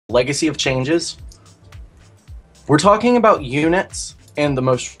legacy of changes. We're talking about units and the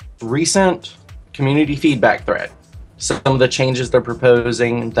most recent community feedback thread. Some of the changes they're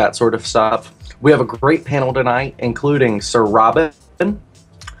proposing, that sort of stuff. We have a great panel tonight, including SirRobin,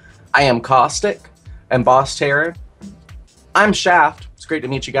 I am Caustic, and BossTerran. I'm Shaft. It's great to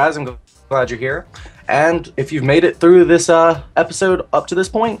meet you guys. I'm glad you're here. And if you've made it through this episode up to this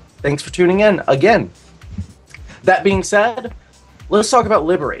point, thanks for tuning in again. That being said, let's talk about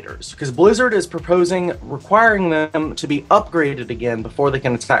Liberators, because Blizzard is proposing requiring them to be upgraded again before they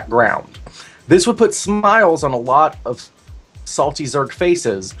can attack ground. This would put smiles on a lot of salty Zerg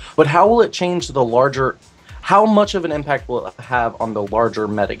faces, but how will it change the larger... How much of an impact will it have on the larger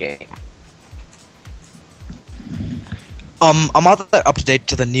metagame? I'm not that up to date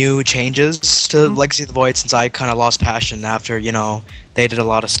to the new changes to Legacy of the Void since I kind of lost passion after, you know, they did a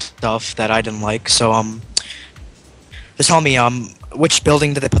lot of stuff that I didn't like. So, just tell me, which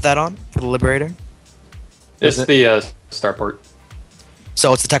building did they put that on for the Liberator? It's the starport.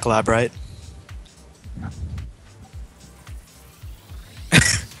 So it's the Tech Lab, right?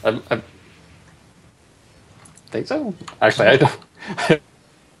 I think so. Actually, I don't.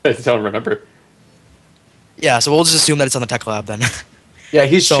 I don't remember. Yeah, so we'll just assume that it's on the Tech Lab then. Yeah,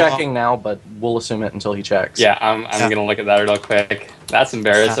 he's checking now, but we'll assume it until he checks. Yeah, I'm gonna look at that real quick. That's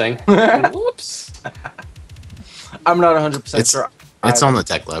embarrassing. Whoops. I'm not 100% sure. It's on the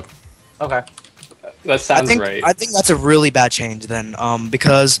Tech Lab. Okay. That sounds right. I think that's a really bad change then,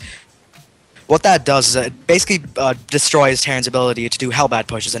 because what that does is it basically destroys Terran's ability to do Hellbat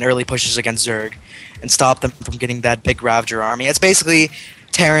pushes and early pushes against Zerg and stop them from getting that big Ravager army. It's basically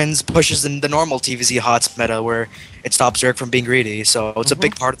Terran's pushes in the normal TVZ HOTS meta where it stops Zerg from being greedy, so it's a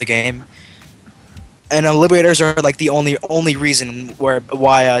big part of the game. And Liberators are like the only reason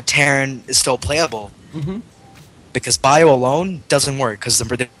why Terran is still playable. Because Bio alone doesn't work because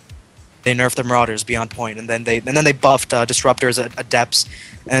they nerfed the Marauders beyond point, and then they buffed Disruptors, Adepts,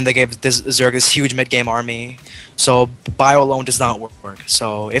 and they gave Zerg this huge mid-game army. So Bio alone does not work.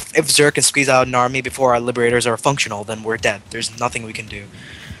 So if Zerg can squeeze out an army before our Liberators are functional, then we're dead. There's nothing we can do.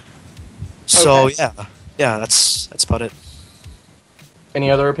 So yeah, that's about it.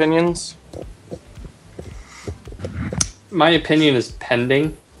 Any other opinions? My opinion is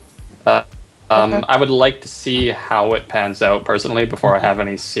pending. I would like to see how it pans out personally before I have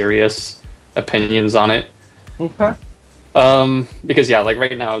any serious opinions on it. Okay. Because yeah, like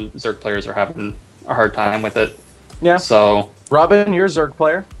right now, Zerg players are having a hard time with it. Yeah. So, Robin, you're a Zerg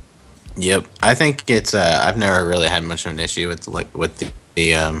player. Yep, I think it's. I've never really had much of an issue with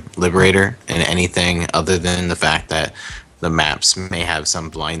the Liberator and anything other than the fact that the maps may have some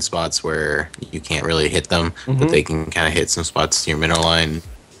blind spots where you can't really hit them, but they can kind of hit some spots to your mineral line.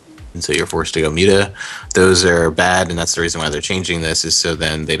 And so you're forced to go muta. Those are bad, and that's the reason why they're changing this, is so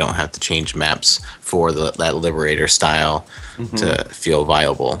then they don't have to change maps for that Liberator style to feel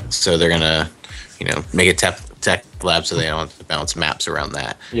viable. So they're gonna, make a tech lab so they don't have to bounce maps around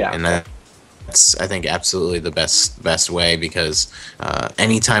that. Yeah. And that's, I think, absolutely the best way, because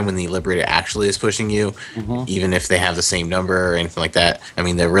anytime when the Liberator actually is pushing you, even if they have the same number or anything like that, I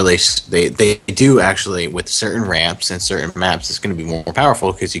mean, they do actually, with certain ramps and certain maps, it's going to be more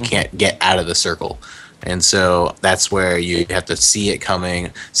powerful because you can't get out of the circle. And so that's where you have to see it coming,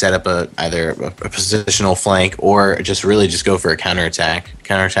 set up either a positional flank, or just go for a counterattack.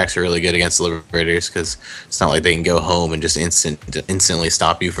 Counterattacks are really good against the Liberators because it's not like they can go home and just instantly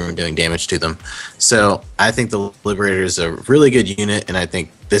stop you from doing damage to them. So I think the Liberator is a really good unit, and I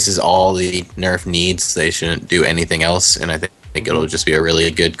think this is all the nerf needs. They shouldn't do anything else, and I think it'll just be a really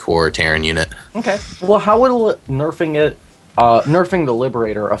good core Terran unit. Okay. Well, how will nerfing the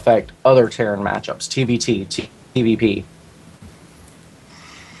Liberator affect other Terran matchups, TVT, TVP?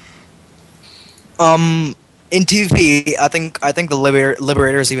 In TVP, I think the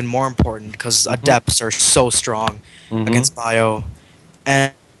Liberator is even more important because Adepts are so strong against Bio,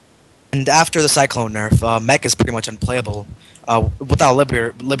 and after the Cyclone nerf, Mech is pretty much unplayable without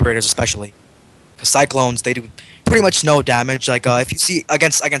Liberators especially. Because Cyclones, they do pretty much no damage. Like if you see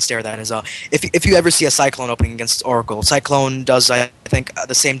against Air, that is, if you ever see a Cyclone opening against Oracle, Cyclone does I think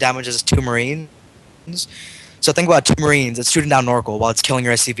the same damage as 2 Marines. So think about 2 Marines. It's shooting down an Oracle while it's killing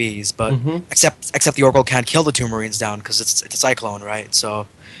your SCVs, but except the Oracle can't kill the 2 Marines down because it's a Cyclone, right? So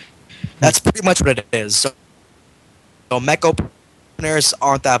that's pretty much what it is. So mech openers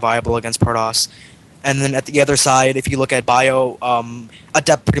aren't that viable against Protoss. And then at the other side, if you look at Bio,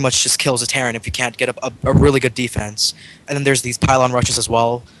 Adept pretty much just kills a Terran if you can't get a really good defense. And then there's these pylon rushes as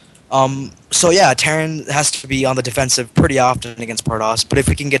well. So yeah, Terran has to be on the defensive pretty often against Protoss, but if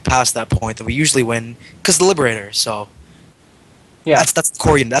we can get past that point, then we usually win because the Liberator. So Yeah. That's the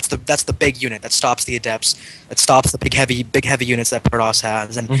core unit. That's the big unit that stops the Adepts. That stops the big heavy units that Protoss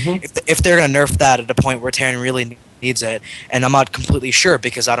has. And if they're gonna nerf that at a point where Terran really needs it, and I'm not completely sure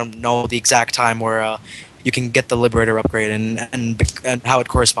because I don't know the exact time where you can get the Liberator upgrade and how it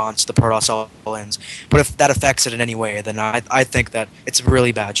corresponds to the Protoss all ends. But if that affects it in any way, then I think that it's a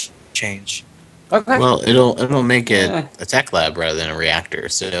really bad change. Okay. Well, it'll make it a tech lab rather than a reactor.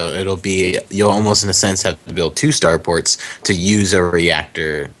 So you'll almost in a sense have to build 2 starports to use a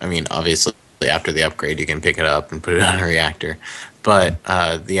reactor. I mean, obviously after the upgrade you can pick it up and put it on a reactor, but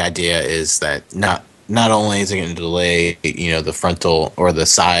the idea is that not only is it going to delay the frontal or the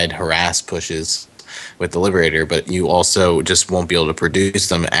side harass pushes with the Liberator, but you also just won't be able to produce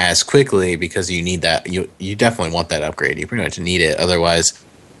them as quickly because you need that. You definitely want that upgrade. You pretty much need it, otherwise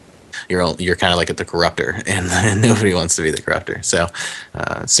you're kind of like at the corruptor, and nobody wants to be the corruptor.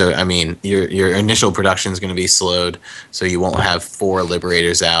 So I mean, your initial production is going to be slowed, so you won't have 4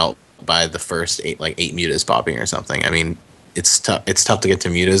 Liberators out by the first 8 mutas popping or something. I mean, it's tough to get to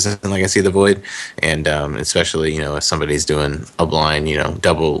mutas in Legacy of the Void, and especially if somebody's doing a blind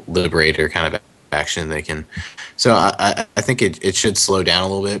double Liberator kind of action, they can. So I think it should slow down a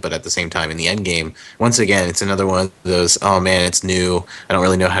little bit, but at the same time, in the end game, once again, it's another one of those, oh man, it's new, I don't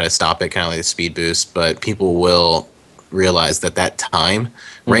really know how to stop it, kind of like the speed boost, but people will realize that time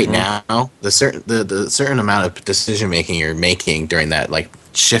right now, the certain amount of decision making you're making during that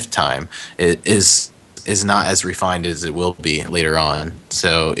shift time is not as refined as it will be later on.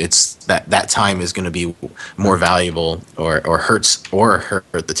 So it's that time is going to be more valuable or hurt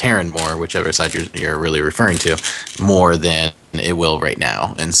the Terran more, whichever side you're really referring to, more than it will right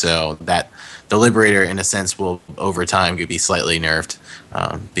now. And so that the Liberator, in a sense, will over time could be slightly nerfed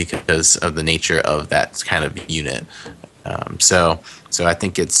because of the nature of that kind of unit. So I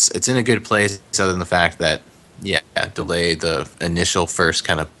think it's in a good place, other than the fact that delay the initial first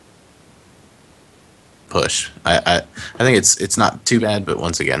kind of push. I think it's not too bad, but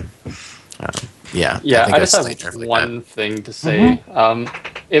once again, I just have one thing to say.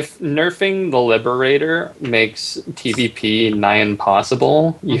 If nerfing the Liberator makes TVP nigh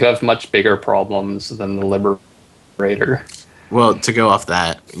impossible, you have much bigger problems than the Liberator. Well, to go off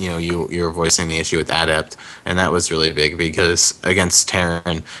that, you were voicing the issue with Adept, and that was really big because against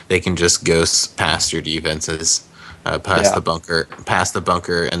Terran, they can just ghost past your defenses. Past the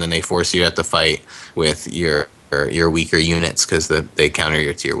bunker, and then they force you at the fight with your weaker units because they counter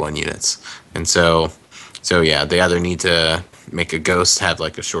your tier 1 units. And so they either need to make a ghost have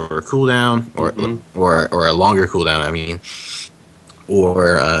a shorter cooldown or a longer cooldown. I mean,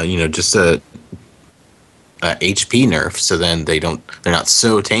 or just a HP nerf, so then they're not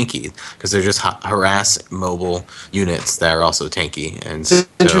so tanky because they're just harass mobile units that are also tanky. And it's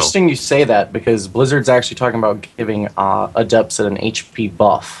interesting you say that because Blizzard's actually talking about giving Adepts an HP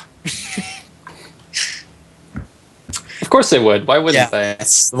buff. Of course they would. Why wouldn't they?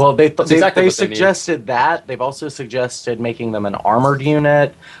 Well, they suggested that. They've also suggested making them an armored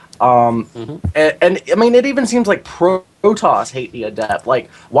unit. And I mean, it even seems like Protoss hate the Adept.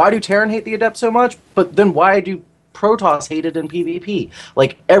 Why do Terran hate the Adept so much? But then why do Protoss hate it in PvP?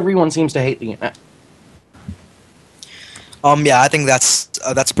 Everyone seems to hate the unit. I think that's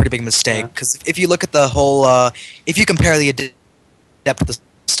a pretty big mistake because if you look at the whole, if you compare the Adept with the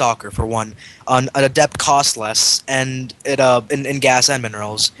Stalker for one, an Adept costs less and it in gas and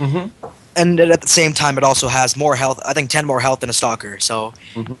minerals. And at the same time, it also has more health. I think 10 more health than a Stalker. So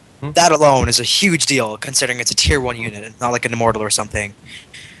that alone is a huge deal, considering it's a tier 1 unit. It's not like an Immortal or something.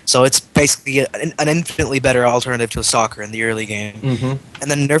 So it's basically an infinitely better alternative to a Stalker in the early game.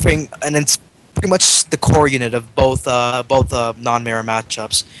 And then nerfing, and it's pretty much the core unit of both non-mirror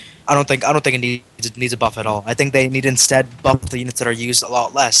matchups. I don't think it needs a buff at all. I think they need instead buff the units that are used a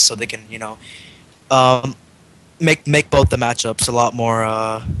lot less, so they can make both the matchups a lot more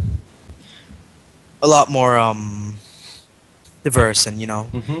diverse and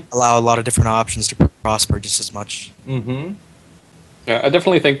allow a lot of different options to prosper just as much. Yeah, I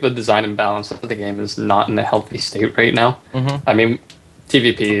definitely think the design and balance of the game is not in a healthy state right now. I mean,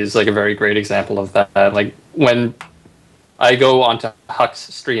 TVP is a very great example of that. When I go onto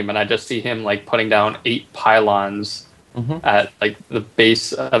Huck's stream and I just see him putting down 8 pylons at the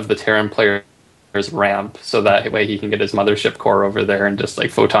base of the Terran player's ramp, so that way he can get his mothership core over there and just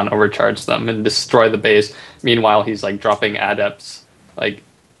photon overcharge them and destroy the base. Meanwhile, he's dropping Adepts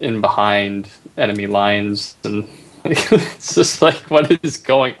in behind enemy lines, and it's just what is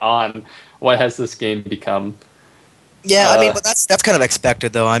going on? What has this game become? Yeah, I mean, but that's kind of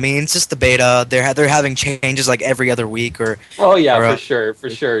expected, though. I mean, it's just the beta. They're having changes like every other week, or Oh yeah, or, for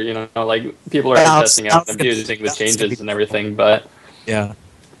sure. You know, like people are bounce, testing out bounce and gonna be, abusing the bounce gonna be, changes and everything, but yeah.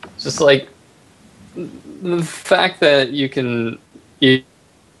 it's just like the fact that you can even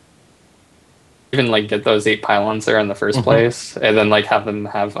like get those 8 pylons there in the first place, and then like have them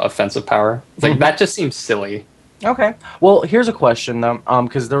have offensive power. It's like that just seems silly. Okay. Well, here's a question though,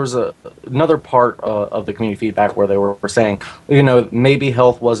 because there was another part of the community feedback where they were saying, you know, maybe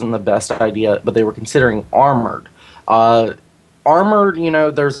health wasn't the best idea, but they were considering armored. Armored, you know,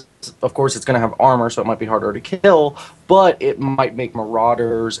 there's of course it's going to have armor, so it might be harder to kill, but it might make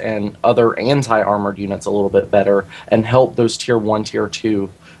marauders and other anti-armored units a little bit better and help those tier 1, tier 2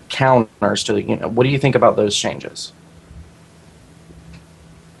 counters to the, you know, what do you think about those changes?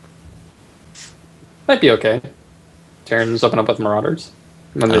 Might be okay. Terrans open up with marauders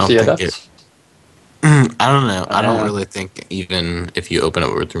when they see adepts. I don't know. I don't really think even if you open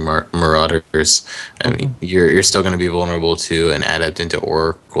up with marauders, I mean, you're still going to be vulnerable to an adept into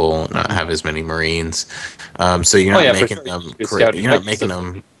Oracle, not have as many marines. So you're not making them. You're not making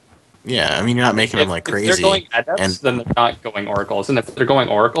them. Yeah, I mean, you're not making them like crazy. If they're going adepts, then they're not going oracles, and if they're going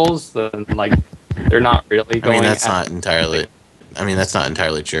oracles, then like they're not really going. I mean, that's not entirely. I mean, that's not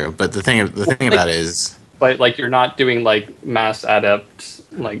entirely true. But the thing about it is. But like, you're not doing like mass adepts,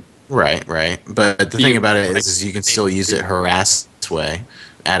 like. Right. But the thing about it is you can still use it harass way,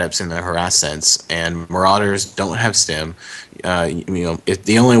 adepts in the harass sense, and marauders don't have stim. You know,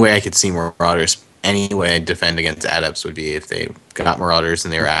 the only way I could see marauders any way I'd defend against adepts would be if they got marauders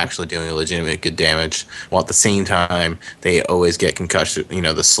and they were actually doing legitimate good damage, while at the same time they always get concussion, you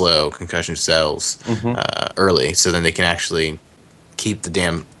know, the slow concussion cells early, so then they can actually keep the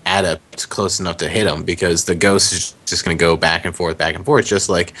damn adept close enough to hit them, because the ghost is just going to go back and forth, just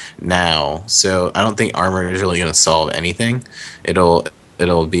like now. So I don't think armor is really going to solve anything. It'll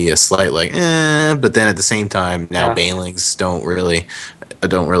be a slight like, but then at the same time, now banelings don't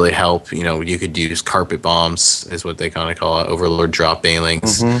really help. You know, you could use carpet bombs, is what they kind of call it, overlord drop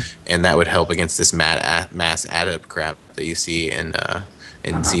banelings, and that would help against this mass adept crap that you see in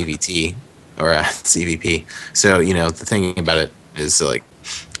CVT or CVP. So you know, the thing about it is like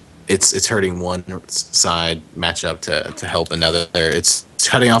it's hurting one side matchup to help another. It's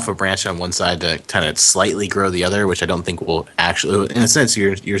cutting off a branch on one side to kind of slightly grow the other, which I don't think will actually. In a sense,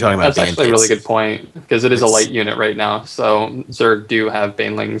 you're talking about. That's actually a really good point, because it is a light unit right now. So Zerg do have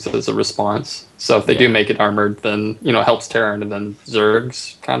banelings as a response. So if they do make it armored, then you know, it helps Terran, and then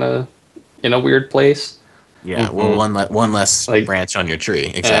Zerg's kind of in a weird place. Yeah, well, one less like, branch on your tree.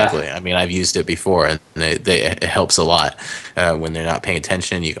 Exactly. I mean, I've used it before, and it helps a lot when they're not paying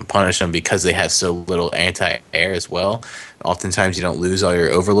attention. You can punish them because they have so little anti-air as well. Oftentimes, you don't lose all your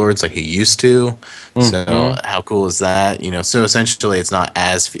overlords like you used to. So how cool is that? You know, so essentially, it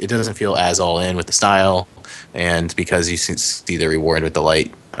doesn't feel as all in with the style, and because you see the reward with the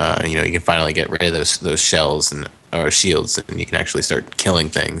light, you know, you can finally get rid of those shells or shields, and you can actually start killing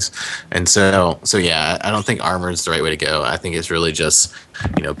things. And so yeah, I don't think armor is the right way to go. I think it's really just,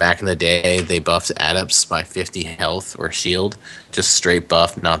 you know, back in the day they buffed adepts by 50 health or shield, just straight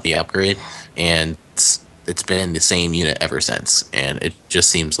buff, not the upgrade, and it's been the same unit ever since. And it just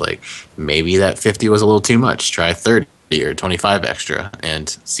seems like maybe that 50 was a little too much. Try 30 or 25 extra and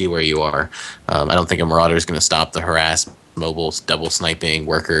see where you are. I don't think a marauder is going to stop the harass mobiles, double sniping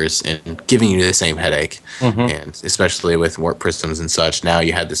workers, and giving you the same headache. And especially with warp prisms and such, now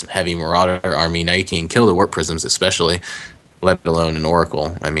you had this heavy marauder army. Now you can kill the warp prisms, especially, let alone an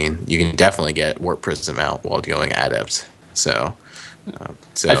oracle. I mean, you can definitely get warp prism out while going adept. So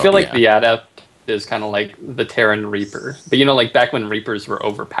I feel like the adept is kind of like the Terran Reaper, but you know, like back when Reapers were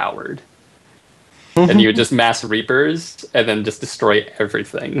overpowered. And you would just mass Reapers and then just destroy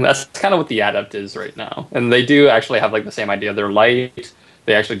everything. That's kind of what the Adept is right now. And they do actually have like the same idea. They're light.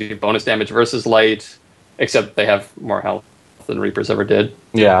 They actually do bonus damage versus light, except they have more health than Reapers ever did.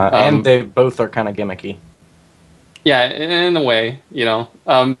 Yeah, and they both are kind of gimmicky. Yeah, in a way, you know.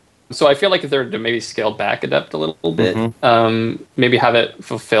 So I feel like if they're to maybe scale back Adept a little bit, maybe have it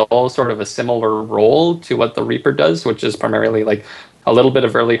fulfill sort of a similar role to what the Reaper does, which is primarily like a little bit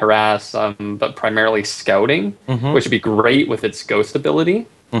of early harass, but primarily scouting, which would be great with its ghost ability.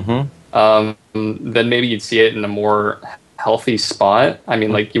 Then maybe you'd see it in a more healthy spot. I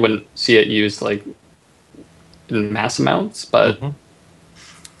mean, like, you wouldn't see it used like in mass amounts, but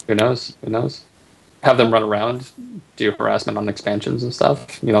who knows? Who knows? Have them run around, do harassment on expansions and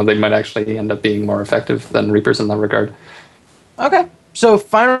stuff. You know, they might actually end up being more effective than Reapers in that regard. Okay, so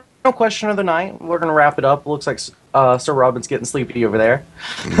final question of the night. We're going to wrap it up. Looks like SirRobin's getting sleepy over there.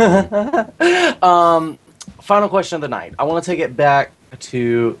 final question of the night. I want to take it back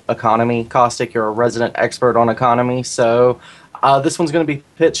to economy. Caustic, you're a resident expert on economy, so this one's going to be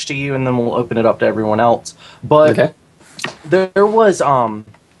pitched to you, and then we'll open it up to everyone else. But Okay. there was a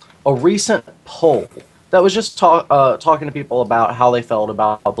recent poll that was just talking to people about how they felt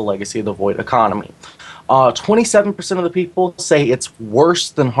about the legacy of the Void economy. 27% of the people say it's worse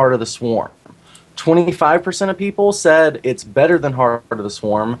than Heart of the Swarm. 25% of people said it's better than Heart of the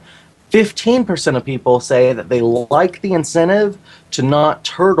Swarm. 15% of people say that they like the incentive to not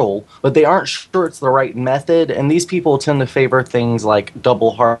turtle, but they aren't sure it's the right method, and these people tend to favor things like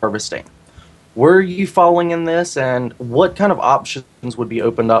double harvesting. Were you following in this, and what kind of options would be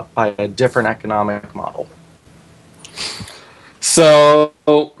opened up by a different economic model? So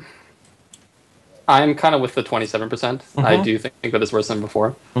I'm kind of with the 27%. I do think that it's worse than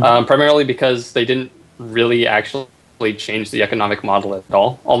before, primarily because they didn't really actually change the economic model at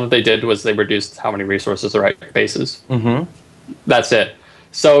all. All that they did was they reduced how many resources are at bases. That's it.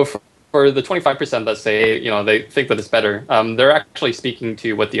 So for the 25% that say, they think that it's better, they're actually speaking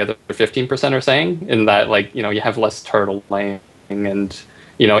to what the other 15% are saying, in that, like, you have less turtle laying, and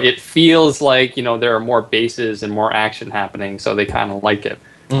it feels like there are more bases and more action happening, so they kind of like it.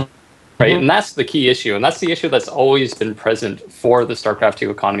 Right, and that's the key issue, and that's the issue that's always been present for the StarCraft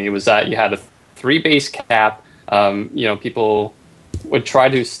 2 economy, was that you had a 3-base cap. People would try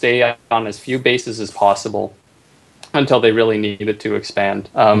to stay on as few bases as possible until they really needed to expand.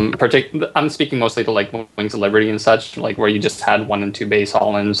 I'm speaking mostly to like Wings of Liberty and such, like where you just had 1 and 2 base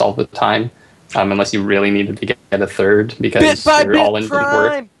all-ins all the time, unless you really needed to get a third because your all-in didn't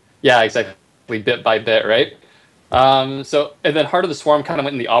work. Yeah, exactly, bit by bit, right? And then Heart of the Swarm kind of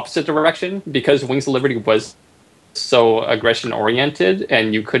went in the opposite direction, because Wings of Liberty was so aggression oriented,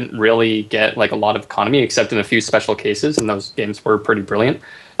 and you couldn't really get like a lot of economy except in a few special cases, and those games were pretty brilliant.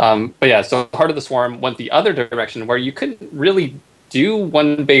 But yeah, so Heart of the Swarm went the other direction, where you couldn't really do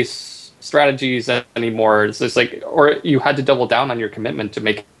 1-base strategies anymore. It's just like, or you had to double down on your commitment to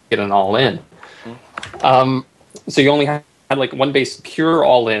make it an all-in. So you only had like 1-base pure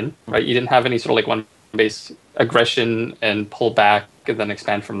all-in, right? You didn't have any sort of like 1-base aggression and pull back and then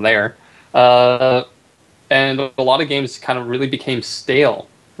expand from there. And a lot of games kind of really became stale,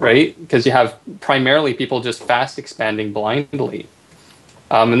 right? Because you have primarily people just fast expanding blindly.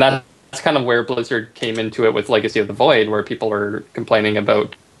 And that's kind of where Blizzard came into it with Legacy of the Void, where people are complaining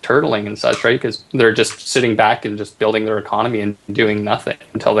about turtling and such, right? Because they're just sitting back and just building their economy and doing nothing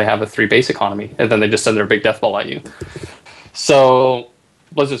until they have a 3-base economy, and then they just send their big death ball at you. So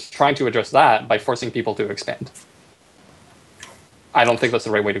Blizzard's trying to address that by forcing people to expand. I don't think that's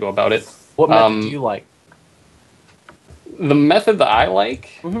the right way to go about it. What method do you like? The method that I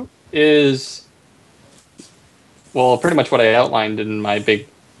like is, well, pretty much what I outlined in my big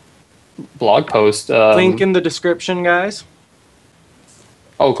blog post. Link in the description, guys.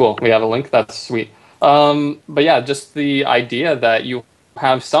 Oh, cool. We have a link. That's sweet. But yeah, just the idea that you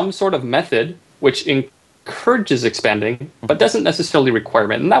have some sort of method which encourages expanding, but doesn't necessarily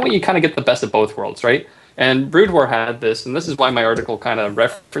require it. And that way you kind of get the best of both worlds, right? And Brood War had this, and this is why my article kind of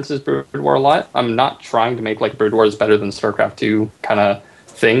references Brood War a lot. I'm not trying to make like Brood War is better than StarCraft 2 kind of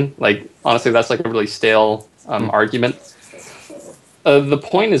thing. Like, honestly, that's like a really stale argument. The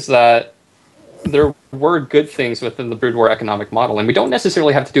point is that there were good things within the Brood War economic model, and we don't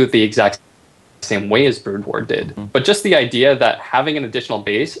necessarily have to do it the exact same way as Brood War did. But just the idea that having an additional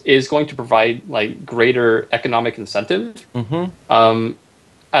base is going to provide like greater economic incentive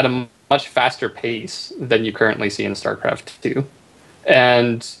at a much faster pace than you currently see in StarCraft 2.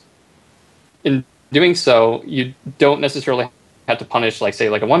 And in doing so, you don't necessarily have to punish, like, say,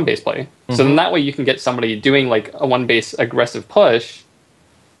 like a 1-base play. So then that way you can get somebody doing like a 1-base aggressive push,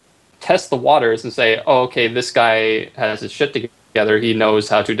 test the waters and say, oh, okay, this guy has his shit together. He knows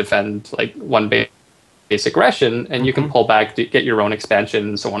how to defend like 1-base aggression, and you can pull back to get your own expansion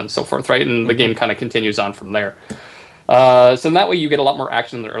and so on and so forth, right? And the game kind of continues on from there. So in that way, you get a lot more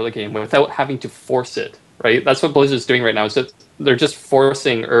action in the early game without having to force it, right? That's what Blizzard's doing right now. Is that they're just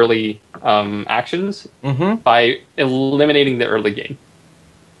forcing early actions by eliminating the early game.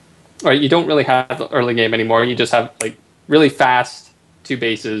 Right? You don't really have the early game anymore. You just have like really fast 2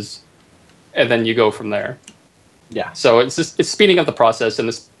 bases, and then you go from there. Yeah. So it's speeding up the process and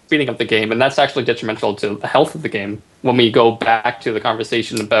it's speeding up the game, and that's actually detrimental to the health of the game. When we go back to the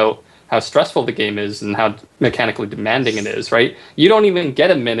conversation about how stressful the game is and how mechanically demanding it is, right? You don't even get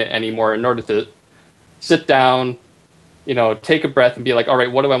a minute anymore in order to sit down, take a breath and be like, all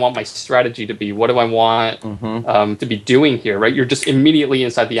right, what do I want my strategy to be? What do I want to be doing here, right? You're just immediately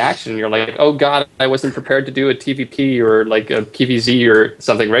inside the action. You're like, oh God, I wasn't prepared to do a TVP or like a PVZ or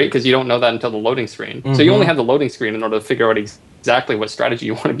something, right? Because you don't know that until the loading screen. So you only have the loading screen in order to figure out exactly what strategy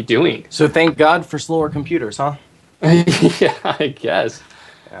you want to be doing. So thank God for slower computers, huh? Yeah, I guess.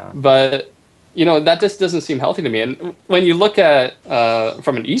 Yeah. But, that just doesn't seem healthy to me. And when you look at,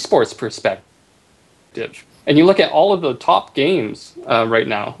 from an esports perspective, and you look at all of the top games right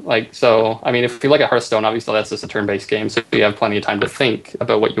now, if you look at Hearthstone, obviously that's just a turn-based game, so you have plenty of time to think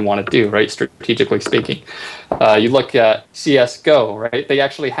about what you want to do, right, strategically speaking. You look at CSGO, right? They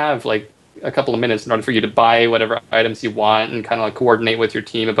actually have, a couple of minutes in order for you to buy whatever items you want and kind of coordinate with your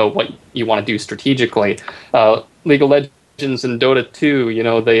team about what you want to do strategically. League of Legends and Dota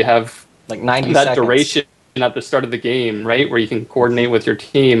 2, they have 90 that seconds. Duration at the start of the game, right, where you can coordinate with your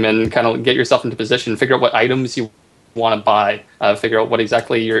team and kind of get yourself into position, figure out what items you want to buy, figure out what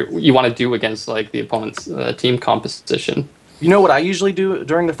exactly you want to do against the opponent's team composition. You know what I usually do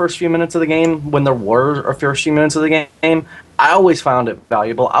during the first few minutes of the game, when there were a first few minutes of the game? I always found it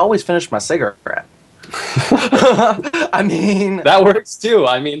valuable. I always finished my cigarette. I mean... That works too.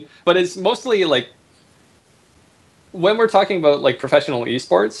 But it's mostly when we're talking about professional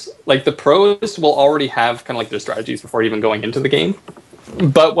esports, the pros will already have kind of their strategies before even going into the game.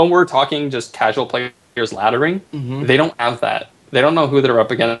 But when we're talking just casual players laddering, they don't have that. They don't know who they're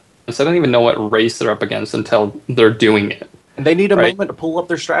up against. They don't even know what race they're up against until they're doing it. And they need a moment to pull up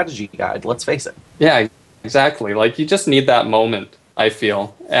their strategy guide, let's face it. Yeah, exactly. You just need that moment, I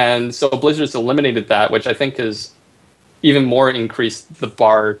feel. And so Blizzard's eliminated that, which I think has even more increased the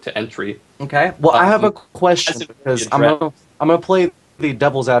bar to entry. Okay. Well, I have a question, because I'm gonna play the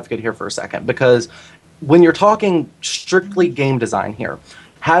devil's advocate here for a second, because when you're talking strictly game design here,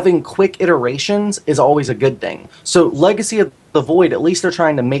 having quick iterations is always a good thing. So Legacy of the Void, at least they're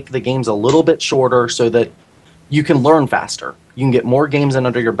trying to make the games a little bit shorter so that you can learn faster. You can get more games in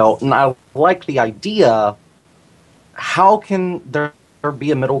under your belt. And I like the idea. How can there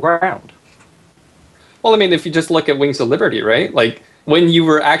be a middle ground? Well, if you just look at Wings of Liberty, right? When you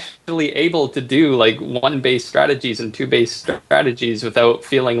were actually able to do 1-base strategies and 2-base strategies without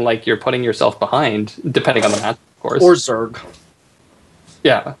feeling like you're putting yourself behind, depending on the match, of course. Or Zerg.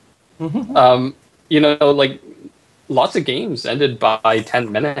 Yeah. Lots of games ended by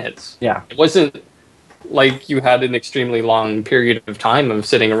 10 minutes. Yeah. It wasn't like you had an extremely long period of time of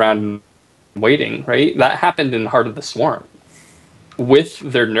sitting around waiting, right? That happened in Heart of the Swarm with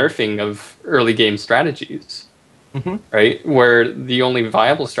their nerfing of early game strategies, right? Where the only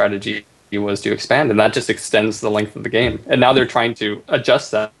viable strategy was to expand, and that just extends the length of the game. And now they're trying to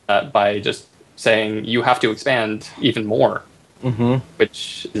adjust that by just saying you have to expand even more,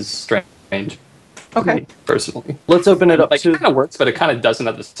 which is strange. Okay. Personally, let's open it up. It kind of works, but it kind of doesn't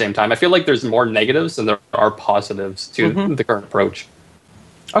at the same time. I feel like there's more negatives than there are positives to the current approach.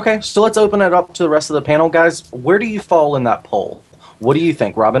 Okay, so let's open it up to the rest of the panel, guys. Where do you fall in that poll? What do you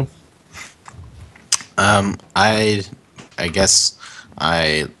think, Robin? I guess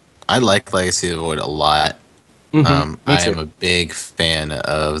I like Legacy of the Void a lot. I am a big fan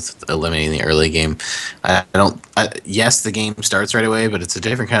of eliminating the early game. Yes, the game starts right away, but it's a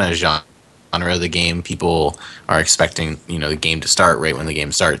different kind of genre of the game. People are expecting, the game to start right when the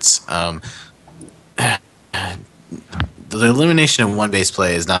game starts. The elimination of one-base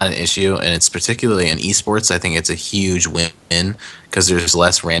play is not an issue, and it's particularly in esports. I think it's a huge win because there's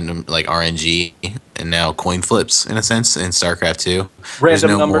less random RNG and now coin flips in a sense in StarCraft 2.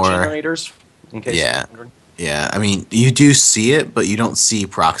 Random number generators. In case yeah. You do see it, but you don't see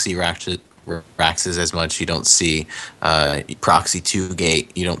proxy Raxes as much. You don't see proxy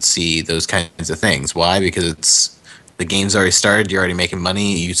 2-gate. You don't see those kinds of things. Why? Because the game's already started. You're already making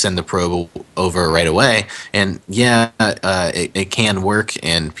money. You send the probe over right away, and it can work.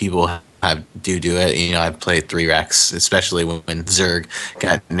 And people do it. I've played 3 racks, especially when Zerg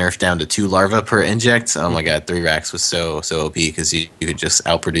got nerfed down to 2 larvae per inject. Oh my god, 3 racks was so OP because you could just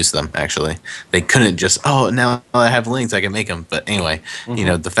outproduce them. Actually, they couldn't just now I have links, I can make them. But anyway,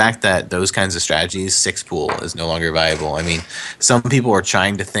 the fact that those kinds of strategies, 6 pool is no longer viable. Some people are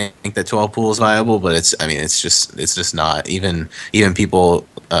trying to think that 12 pool is viable, but it's just not. Even people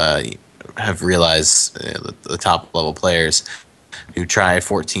have realized the top level players who try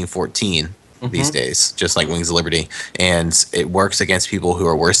 14-14 these days, just like Wings of Liberty, and it works against people who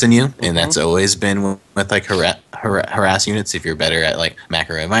are worse than you, and that's always been with harass units. If you're better at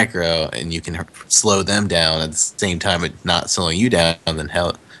macro and micro, and you can slow them down at the same time, but not slowing you down, then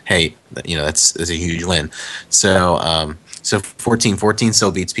that's a huge win. So 14-14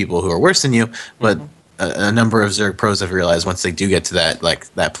 still beats people who are worse than you, but a number of Zerg pros have realized once they do get to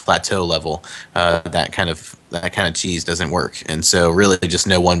that plateau level, that kind of cheese doesn't work, and so really just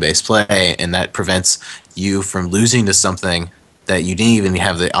no one base play, and that prevents you from losing to something that you didn't even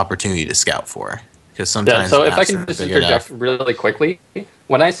have the opportunity to scout for. Because sometimes so if I can just interject really quickly,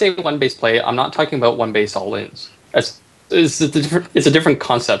 when I say one base play, I'm not talking about one base all-ins. It's a different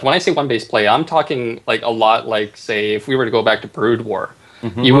concept. When I say one base play, I'm talking like a lot like, say, if we were to go back to Brood War,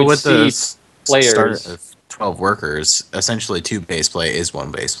 you would see players of 12 workers, essentially 2 base play is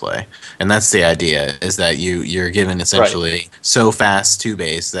 1 base play, and that's the idea, is that you're given essentially so fast 2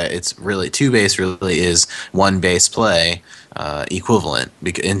 base that it's really 2 base really is 1 base play equivalent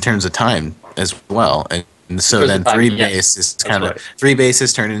in terms of time as well. And so then 3 base is kind of 3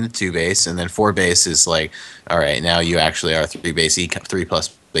 bases turn into 2 base, and then 4 base is like, all right, now you actually are 3 base 3 plus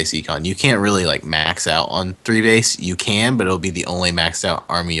base econ. You can't really like max out on 3 base. You can, but it'll be the only maxed out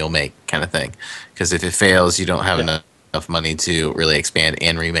army you'll make, kind of thing. Because if it fails, you don't have enough money to really expand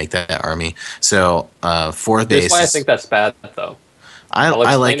and remake that army. So 4th base. That's why I think that's bad, though. I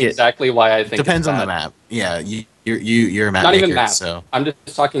like it. Exactly why I think depends on the map. Yeah, you're a map not maker, even map. So I'm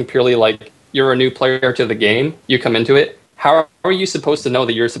just talking purely like, you're a new player to the game. You come into it. How are you supposed to know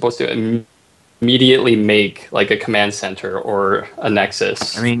that you're supposed to immediately make like a command center or a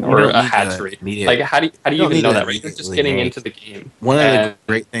nexus or a hatchery? Like how do you even know that? Right, you're just getting into the game. One of the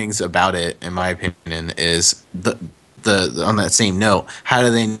great things about it, in my opinion, is the on that same note, how do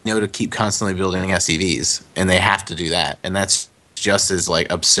they know to keep constantly building SCVs? And they have to do that, and that's just as like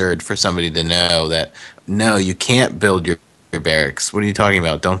absurd for somebody to know that no, you can't build your barracks. What are you talking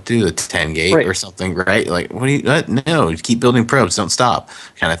about? Don't do the 10 gate or something, right? Like what? No, keep building probes. Don't stop,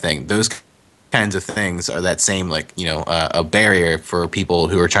 kind of thing. Those kinds of things are that same like a barrier for people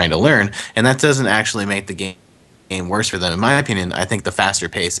who are trying to learn, and that doesn't actually make the game worse for them. In my opinion, I think the faster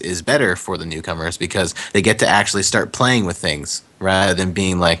pace is better for the newcomers because they get to actually start playing with things rather than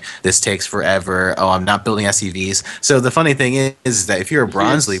being like, this takes forever. Oh, I'm not building SCVs. So the funny thing is that if you're a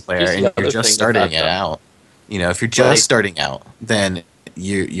Bronze League player and you're just starting it out, if you're just starting out, then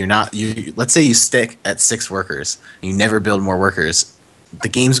you're not. Let's say you stick at 6 workers, and you never build more workers. The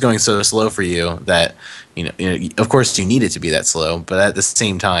game's going so slow for you that of course you need it to be that slow, but at the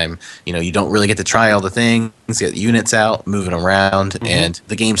same time, you don't really get to try all the things, get units out, moving around, and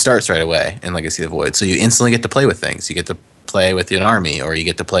the game starts right away in Legacy of the Void. So you instantly get to play with things. You get to play with an army, or you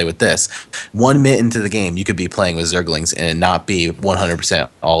get to play with this. 1 minute into the game, you could be playing with Zerglings and not be 100%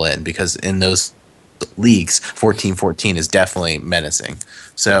 all in, because in those leagues, 14-14 is definitely menacing.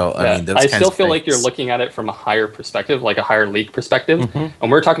 So I mean, I still feel like you're looking at it from a higher perspective, like a higher league perspective. And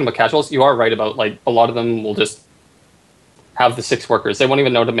we're talking about casuals. You are right about like a lot of them will just have the 6 workers. They won't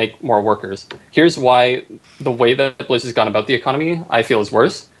even know to make more workers. Here's why the way that Blizz has gone about the economy, I feel, is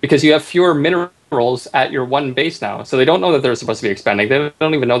worse, because you have fewer minerals at your 1 base now. So they don't know that they're supposed to be expanding. They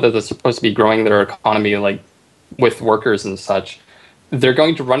don't even know that they're supposed to be growing their economy like with workers and such. They're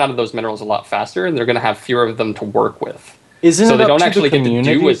going to run out of those minerals a lot faster, and they're going to have fewer of them to work with. So they don't actually get to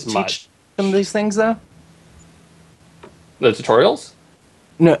do as much. Some of these things, though? The tutorials?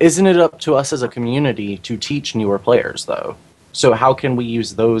 No, isn't it up to us as a community to teach newer players, though? So how can we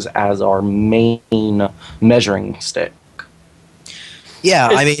use those as our main measuring stick? Yeah,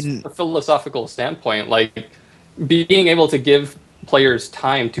 it's a philosophical standpoint, like being able to give players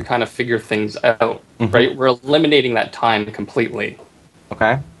time to kind of figure things out, right? We're eliminating that time completely.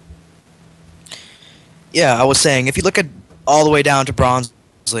 Okay. Yeah, I was saying, if you look at all the way down to Bronze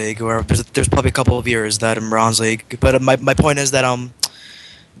League, where there's probably a couple of years that in Bronze League, but my point is that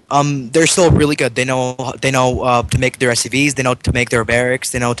they're still really good. They know to make their SCVs, they know to make their barracks,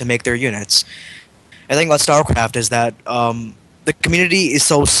 they know to make their units. I think about StarCraft is that the community is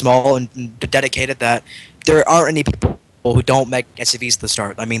so small and dedicated that there aren't any people who don't make SCVs at the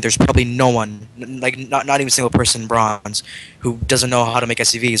start. I mean, there's probably no one, like not even a single person in Bronze, who doesn't know how to make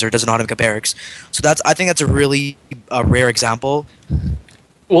SCVs or doesn't know how to make a barracks. So I think that's a really rare example.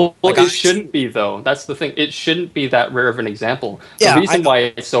 Well, it shouldn't be, though. That's the thing. It shouldn't be that rare of an example. The reason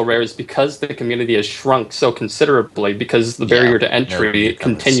why it's so rare is because the community has shrunk so considerably, because the barrier to entry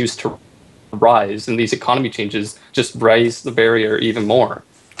continues to rise, and these economy changes just raise the barrier even more.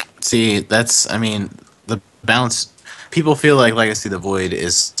 See, the balance. People feel like Legacy of the Void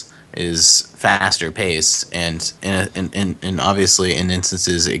is faster paced, and obviously in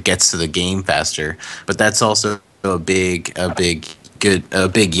instances it gets to the game faster. But that's also a big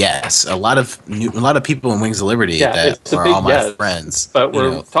yes. A lot of people in Wings of Liberty that are all my friends. But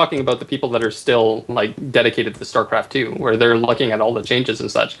we're talking about the people that are still like dedicated to StarCraft 2, where they're looking at all the changes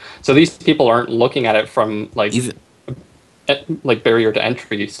and such. So these people aren't looking at it from like barrier to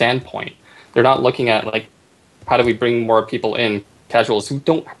entry standpoint. They're not looking at like how do we bring more people in, casuals who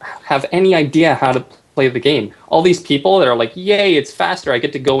don't have any idea how to play the game. All these people that are like, yay, it's faster, I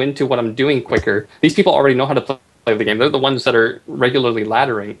get to go into what I'm doing quicker. These people already know how to play the game. They're the ones that are regularly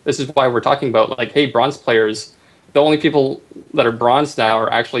laddering. This is why we're talking about like, hey, bronze players, the only people that are bronze now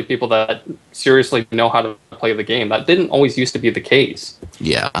are actually people that seriously know how to play the game. That didn't always used to be the case.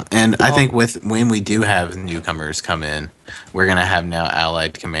 Yeah, and I think when we do have newcomers come in, we're gonna have now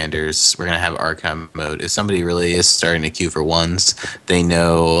allied commanders. We're gonna have archive mode. If somebody really is starting to queue for ones, they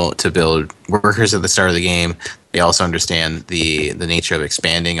know to build workers at the start of the game. They also understand the nature of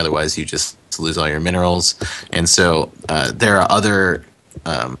expanding. Otherwise, you just lose all your minerals. And so there are other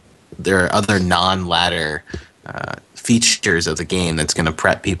non-ladder features of the game that's going to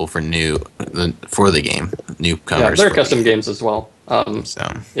prep people for the game, newcomers. Yeah, there are custom games as well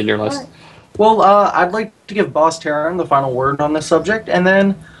in your list. Right. Well, I'd like to give BossTerran the final word on this subject, and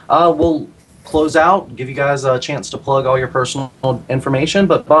then we'll close out, give you guys a chance to plug all your personal information.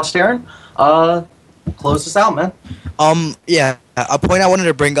 But BossTerran, close this out, man. Yeah, a point I wanted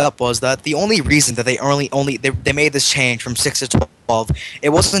to bring up was that the only reason that they made this change from 6 to 12, it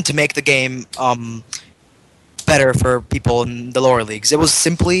wasn't to make the game better for people in the lower leagues. It was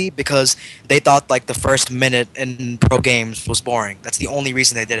simply because they thought like the first minute in pro games was boring. That's the only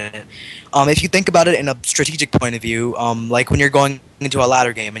reason they did it. If you think about it in a strategic point of view, like when you're going into a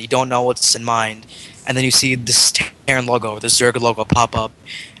ladder game and you don't know what's in mind, and then you see this Terran logo, this Zerg logo pop up,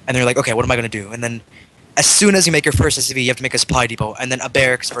 and you're like, okay, what am I going to do? And then as soon as you make your first SCV, you have to make a supply depot, and then a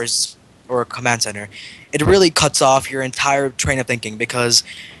barracks or a command center. It really cuts off your entire train of thinking because,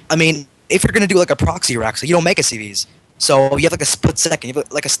 I mean, if you're going to do like a proxy rack, so you don't make SCVs. So you have like a split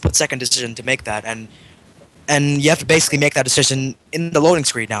second decision to make that, and you have to basically make that decision in the loading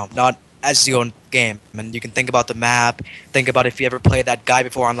screen now, not as you go in game. And you can think about the map, think about if you ever played that guy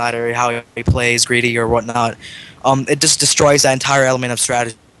before on ladder, how he plays greedy or whatnot. It just destroys that entire element of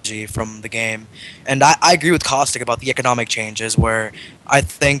strategy from the game. And I agree with Caustic about the economic changes, where I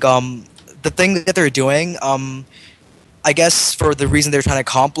think the thing that they're doing, I guess for the reason they're trying to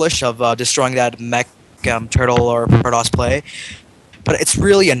accomplish of destroying that mech turtle or Protoss play, but it's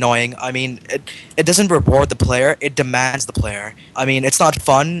really annoying. I mean, it doesn't reward the player, it demands the player. I mean, it's not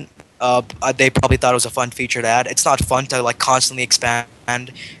fun. They probably thought it was a fun feature to add. It's not fun to like constantly expand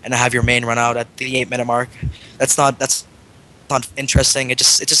and have your main run out at the 8-minute mark. That's not interesting.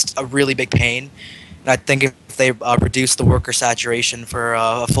 It's just a really big pain. And I think if they reduced the worker saturation for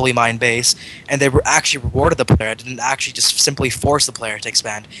a fully mined base, and they were actually rewarded the player, didn't actually just simply force the player to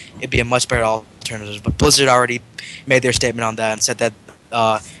expand, it'd be a much better alternative. But Blizzard already made their statement on that and said that,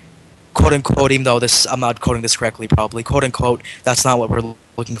 quote unquote, even though I'm not quoting this correctly probably, quote unquote, that's not what we're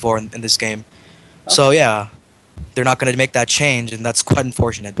looking for in this game. So yeah, they're not going to make that change, and that's quite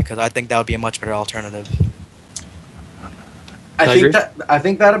unfortunate because I think that would be a much better alternative. I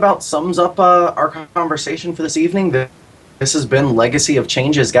think that about sums up our conversation for this evening. This has been Legacy of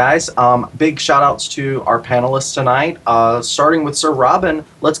Changes, guys. Big shout outs to our panelists tonight. Starting with SirRobin,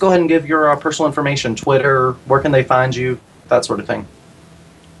 let's go ahead and give your personal information, Twitter, where can they find you, that sort of thing.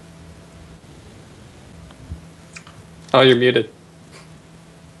 Oh, you're muted.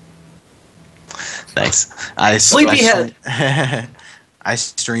 Thanks. Sleepyhead. I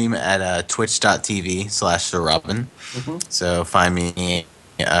stream at twitch.tv/SirRobin. So find me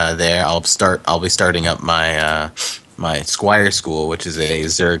there. I'll be starting up my Squire School, which is a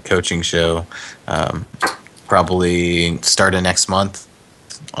Zerg coaching show. Probably starting next month,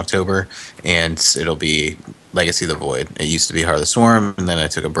 October, and it'll be Legacy of the Void. It used to be Heart of the Swarm, and then I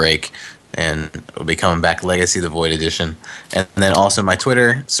took a break, and it'll be coming back Legacy of the Void edition. And then also my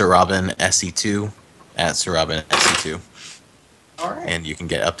Twitter, SirRobin SE2 at SirRobin SE2. All right. And you can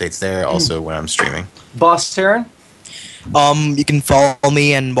get updates there also when I'm streaming. BossTerran? You can follow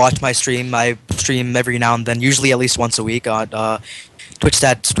me and watch my stream. I stream every now and then, usually at least once a week on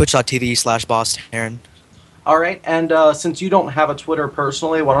twitch.tv/BossTerran. All right, and since you don't have a Twitter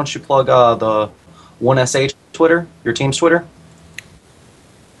personally, why don't you plug the 1SH Twitter, your team's Twitter?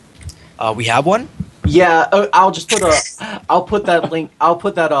 We have one? Yeah, I'll just I'll put that link. I'll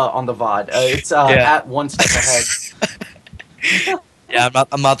put that on the VOD. It's at one step ahead. Yeah,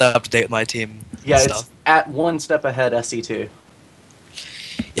 I'm not that up to date with my team. Yeah, stuff. It's at one step ahead SC2.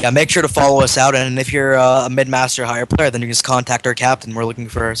 Yeah, make sure to follow us out, and if you're a mid-master higher player, then you can just contact our captain. We're looking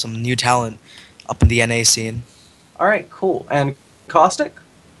for some new talent up in the NA scene. All right, cool. And Caustic?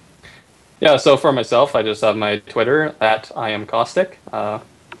 Yeah, so for myself, I just have my Twitter at @IamCaustic.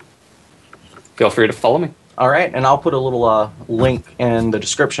 Feel free to follow me. All right, and I'll put a little link in the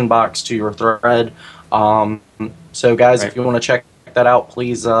description box to your thread. So guys, if you want to check that out,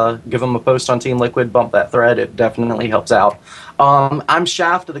 please give them a post on Team Liquid, bump that thread. It definitely helps out. I'm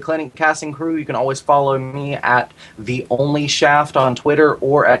Shaft of the Clanny Casting crew. You can always follow me at The Only Shaft on Twitter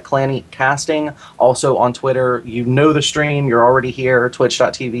or at Clanny Casting. Also on Twitter, you know the stream. You're already here,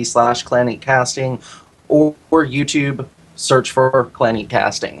 twitch.tv/Clanny Casting or YouTube. Search for Clanny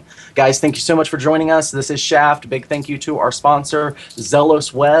Casting. Guys, thank you so much for joining us. This is Shaft. Big thank you to our sponsor,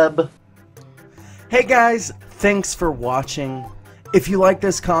 Zelos Web. Hey guys, thanks for watching. If you like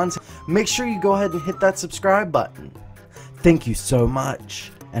this content, make sure you go ahead and hit that subscribe button. Thank you so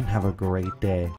much, and have a great day.